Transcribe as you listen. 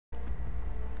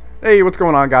Hey, what's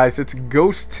going on, guys? It's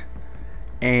Ghost,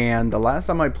 and the last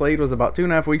time I played was about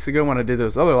 2.5 weeks ago when I did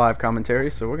those other live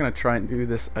commentaries, so we're gonna try and do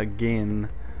this again.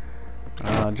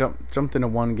 Jumped into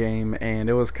one game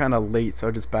and it was kind of late, so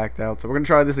I just backed out, so we're gonna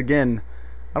try this again.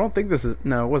 I don't think this is,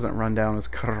 no, it wasn't Rundown, it was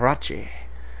Karachi.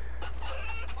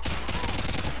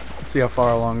 Let's see how far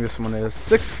along this one is.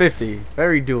 650,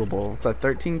 very doable. It's at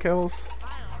 13 kills.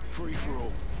 Free for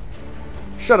all.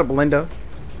 Shut up, Linda.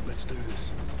 Let's do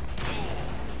this.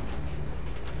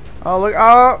 Oh, look.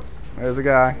 Oh, there's a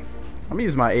guy. I'm gonna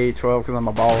use my A12 because I'm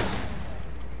a balls.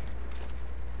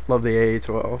 Love the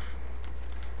A12.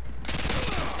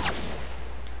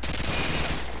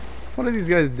 What are these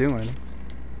guys doing?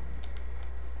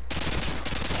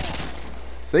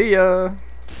 See ya.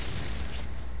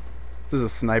 This is a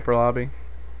sniper lobby.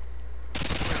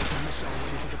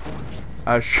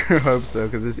 I sure hope so,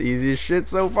 because it's easy as shit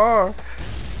so far.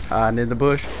 Hiding in the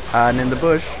bush. Hiding in the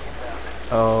bush.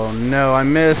 Oh no, I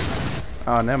missed.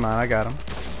 Oh, never mind, I got him.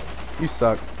 You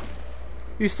suck.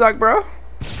 You suck, bro.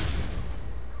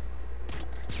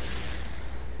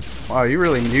 Wow, you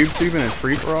really noob tubing and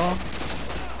free for all?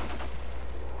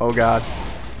 Oh god.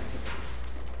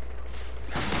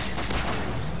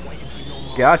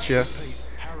 Gotcha.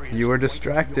 You were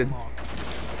distracted.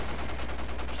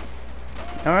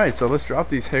 Alright, so let's drop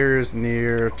these Harriers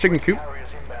near Chicken Coop.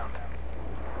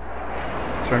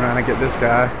 Turn around and get this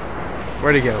guy.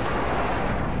 Where'd he go?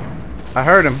 I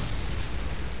heard him.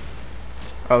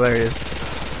 Oh, there he is.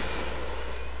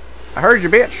 I heard you,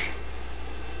 bitch.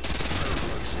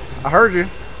 I heard you.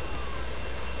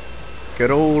 Good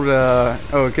old,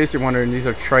 oh, in case you're wondering, these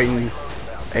are Triton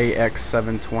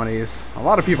AX720s. A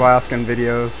lot of people ask in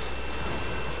videos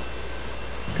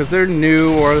because they're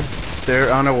new or they're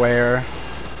unaware.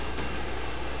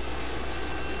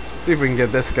 Let's see if we can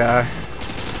get this guy.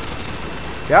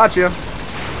 Gotcha.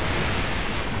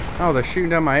 Oh, they're shooting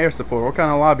down my air support. What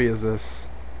kind of lobby is this?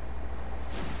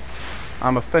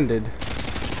 I'm offended.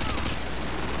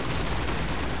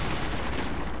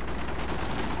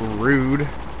 Rude.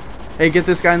 Hey, get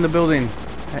this guy in the building.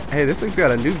 Hey, this thing's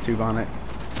got a noob tube on it.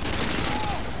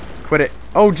 Quit it.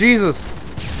 Oh, Jesus.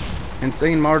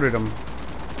 Insane martyrdom.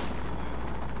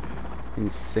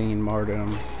 Insane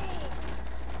martyrdom.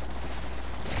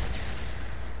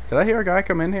 Did I hear a guy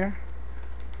come in here?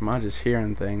 Am I just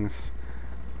hearing things?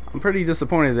 I'm pretty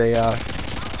disappointed they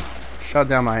shot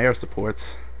down my air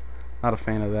supports. Not a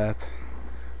fan of that.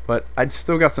 But I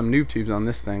still got some noob tubes on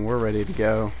this thing. We're ready to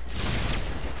go.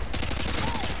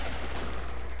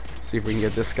 See if we can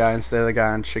get this guy instead of the guy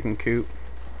on Chicken Coop.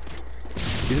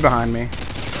 He's behind me.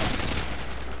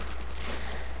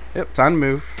 Yep, time to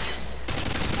move.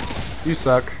 You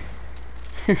suck.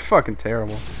 You're fucking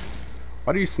terrible.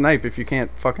 Why do you snipe if you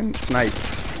can't fucking snipe?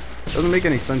 Doesn't make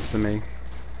any sense to me.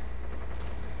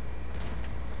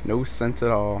 No sense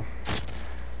at all.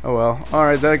 Oh well.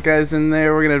 Alright, that guy's in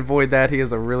there. We're gonna avoid that. He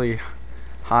has a really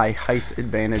high height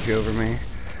advantage over me.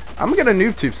 I'm gonna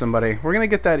noob tube somebody. We're gonna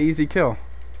get that easy kill.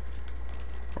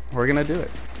 We're gonna do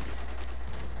it.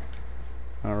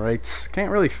 Alright. Can't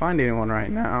really find anyone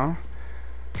right now.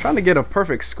 I'm trying to get a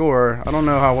perfect score. I don't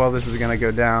know how well this is gonna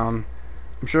go down.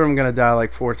 I'm sure I'm gonna die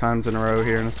like 4 times in a row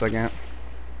here in a second.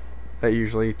 That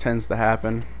usually tends to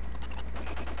happen.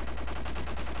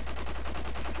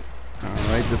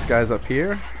 Alright, this guy's up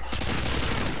here.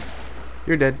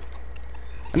 You're dead.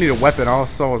 I need a weapon. All I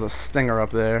saw was a stinger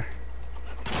up there.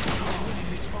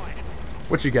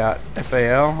 What you got?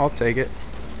 FAL? I'll take it.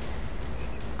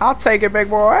 I'll take it, big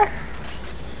boy.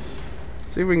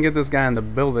 See if we can get this guy in the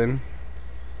building.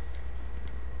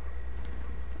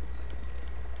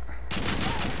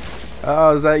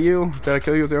 Oh, is that you? Did I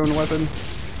kill you with your own weapon?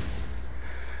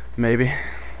 Maybe.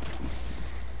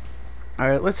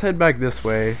 Alright, let's head back this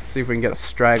way. See if we can get a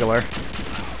straggler.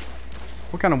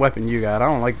 What kind of weapon you got? I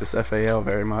don't like this FAL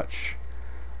very much.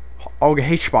 Oh,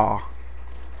 H-ball.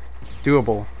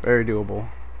 Doable. Very doable.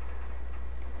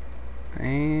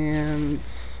 And...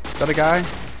 is that a guy?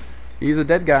 He's a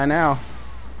dead guy now.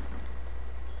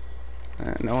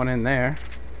 No one in there.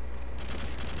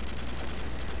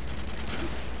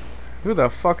 Who the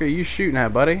fuck are you shooting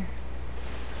at, buddy?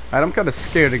 Alright, I'm kind of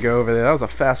scared to go over there. That was a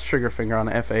fast trigger finger on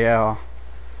the FAL.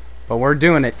 But we're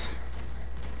doing it.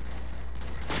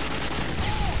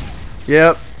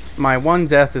 Yep. My one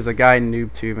death is a guy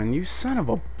noob tubing. You son of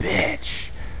a bitch.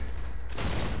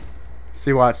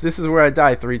 See, watch. This is where I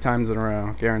die 3 times in a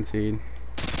row. Guaranteed.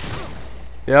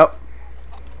 Yep.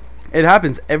 It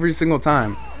happens every single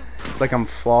time. It's like I'm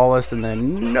flawless and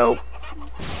then nope.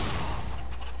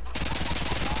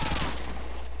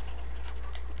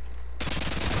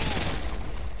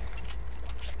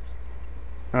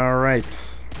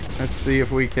 Alright. Let's see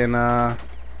if we can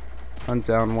hunt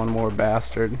down one more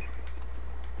bastard.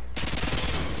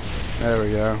 There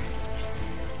we go.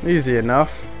 Easy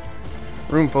enough.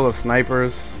 Room full of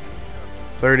snipers.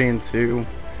 30 and 2.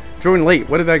 Joined late.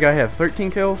 What did that guy have? 13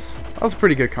 kills? That was a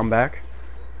pretty good comeback.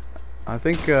 I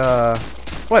think,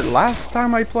 what, last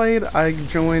time I played, I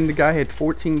joined, the guy had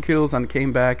 14 kills and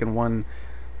came back and won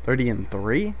 30 and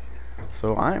 3.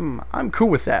 So I'm cool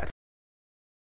with that.